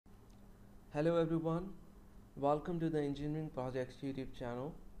Hello everyone, welcome to the Engineering Projects YouTube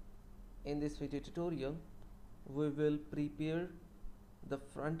channel. In this video tutorial, we will prepare the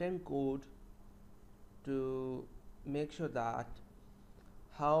front-end code to make sure that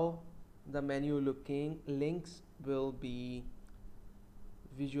how the menu looking links will be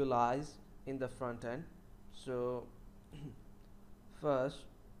visualized in the front end. So first,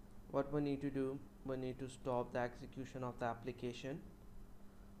 what we need to do, we need to stop the execution of the application,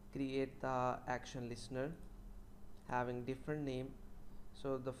 create the action listener having different name.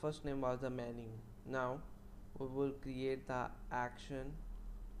 So the first name was the menu. Now we will create the action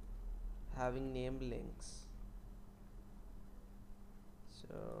having name links.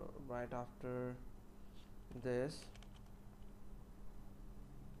 So right after this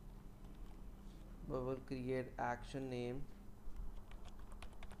we will create action name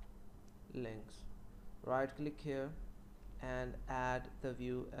links. Right click here and add the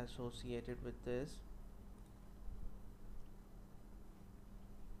view associated with this.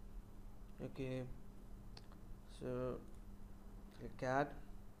 Okay, so click add.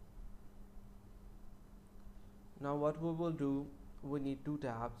 Now what we will do, we need two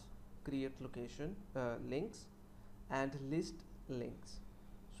tabs: create location links and list links.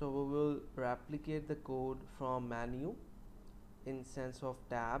 So we will replicate the code from menu in sense of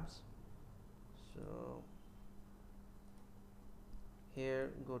tabs. So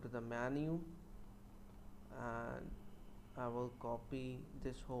here go to the menu and I will copy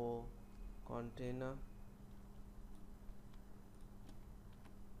this whole container,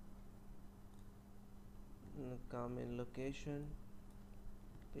 come in location,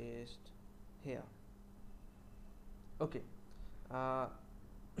 paste here. Okay,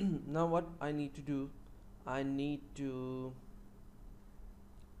 now what I need to do, I need to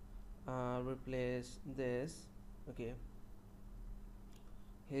replace this. Okay,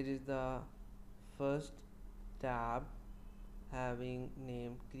 here is the first tab having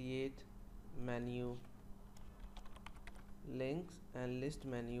name create menu links and list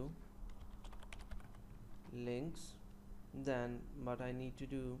menu links. Then what I need to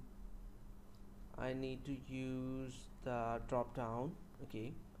do, I need to use the drop down.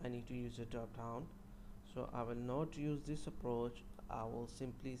 Okay, I need to use a drop down, so I will not use this approach. I will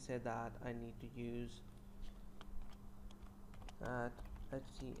simply say that I need to use at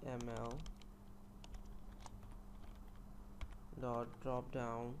HTML dot drop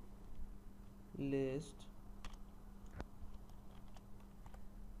down list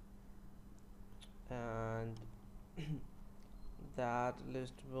and that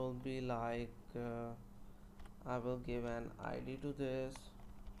list will be like I will give an ID to this,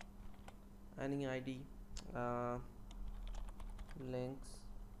 any ID, links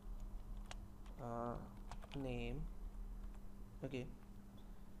name. Okay,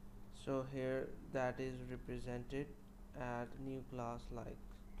 so here that is represented, add new class like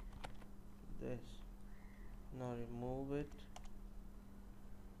this. Now remove it.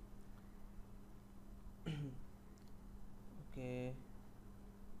 Okay,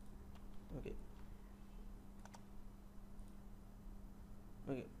 okay,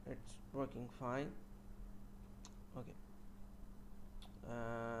 okay, it's working fine. Okay,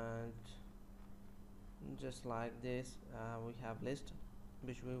 and just like this we have list,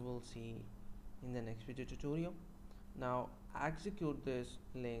 which we will see in the next video tutorial. Now execute this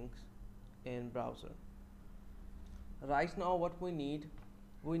links in browser. Right now what we need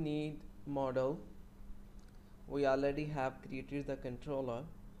model. We already have created the controller,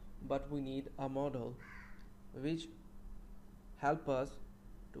 but we need a model which help us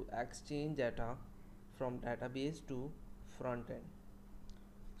to exchange data from database to front end.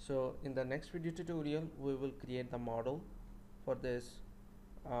 So in the next video tutorial we will create the model for this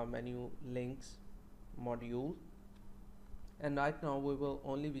menu links module, and right now we will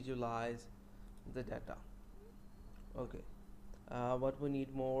only visualize the data. Okay, what we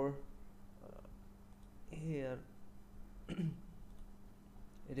need more here,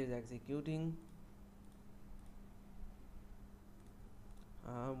 it is executing.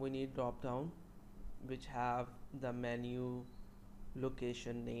 We need drop down which have the menu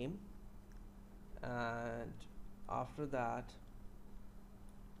location name, and after that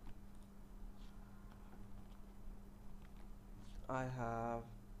I have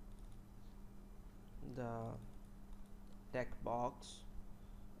the text box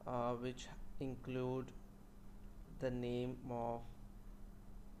which include the name of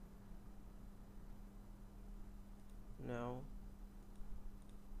no.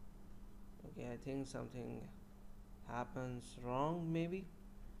 Okay, I think something happens wrong, maybe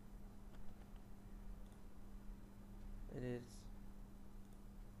it is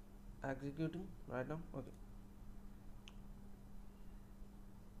executing right now. Okay,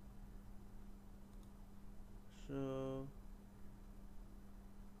 so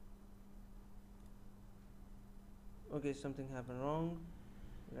okay, something happened wrong.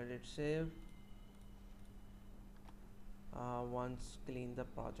 Let it save. Once clean the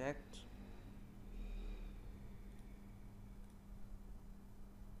project,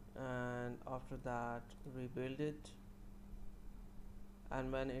 and after that rebuild it,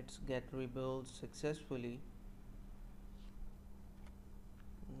 and when it's get rebuilt successfully,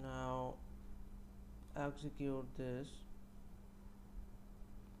 now execute this.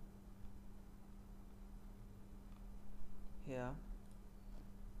 Here,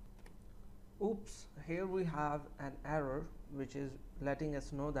 oops, here we have an error which is letting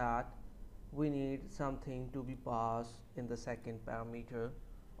us know that we need something to be passed in the second parameter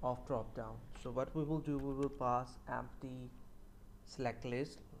of drop down. So what we will do, we will pass empty select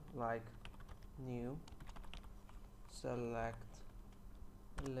list, like new select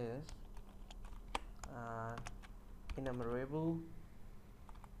list, and enumerable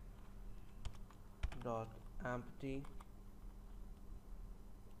dot empty,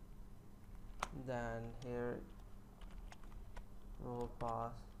 then here we will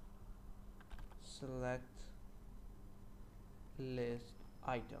pass select list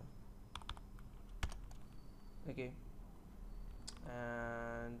item. Okay,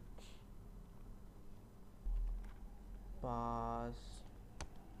 and pass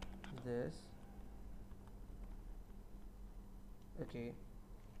this. Okay,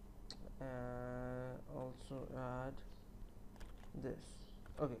 also add this.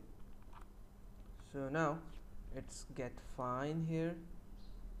 Okay, so now it's get fine here.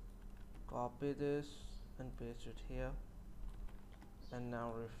 Copy this and paste it here, and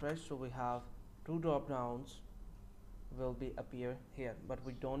now refresh. So we have two drop downs will be appear here, but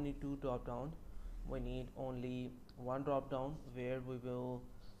we don't need two drop down. We need only one drop down where we will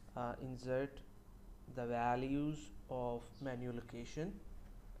insert the values of menu location,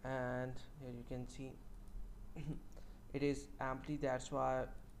 and here you can see it is empty. That's why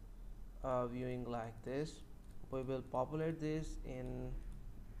viewing like this. We will populate this in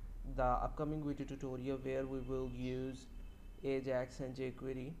the upcoming video tutorial where we will use Ajax and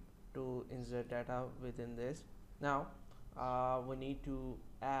jQuery to insert data within this. Now we need to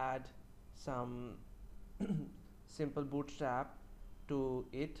add some simple bootstrap to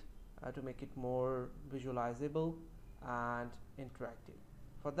it to make it more visualizable and interactive.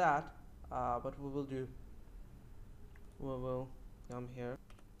 For that, what we will do, we will come here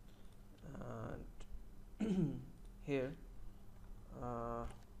and here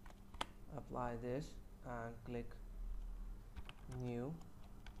apply this and click new,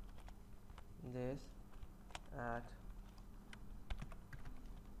 this at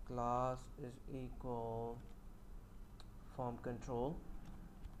class is equal form control,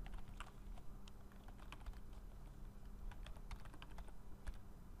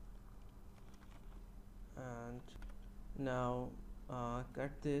 and now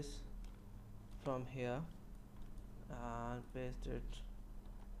cut this from here and paste it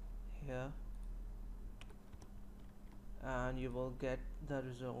here, and you will get the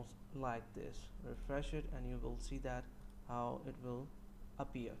results like this. Refresh it and you will see that how it will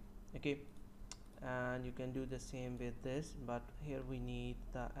appear. Okay, and you can do the same with this, but here we need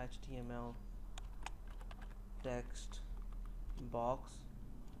the HTML text box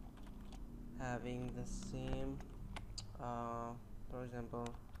having the same for example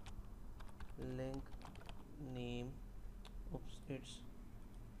link name, oops, it's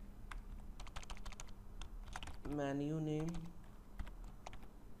menu name,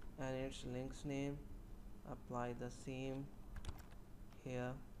 and its links name. Apply the same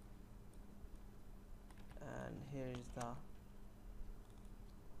here, and here is the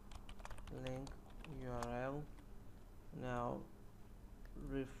link URL. Now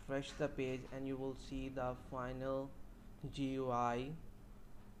refresh the page and you will see the final GUI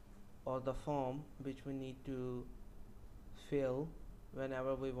or the form which we need to fill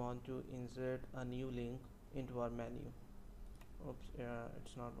whenever we want to insert a new link into our menu. Oops,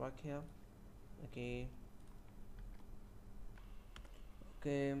 it's not work here. Okay,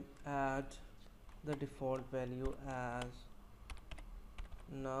 add the default value as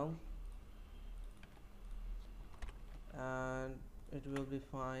null, and it will be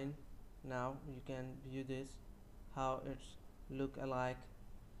fine. Now you can view this how it's look alike.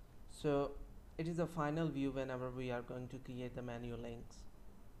 So it is the final view whenever we are going to create the menu links.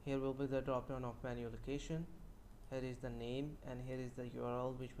 Here will be the drop down of menu location, here is the name, and here is the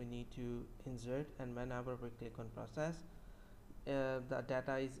URL which we need to insert, and whenever we click on process, the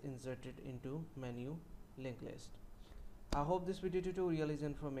data is inserted into menu linked list. I hope this video tutorial is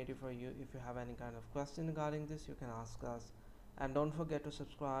informative for you. If you have any kind of question regarding this, you can ask us. And don't forget to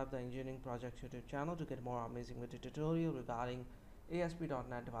subscribe the Engineering Projects YouTube channel to get more amazing video tutorial regarding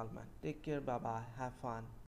ASP.NET development. Take care, bye bye, have fun.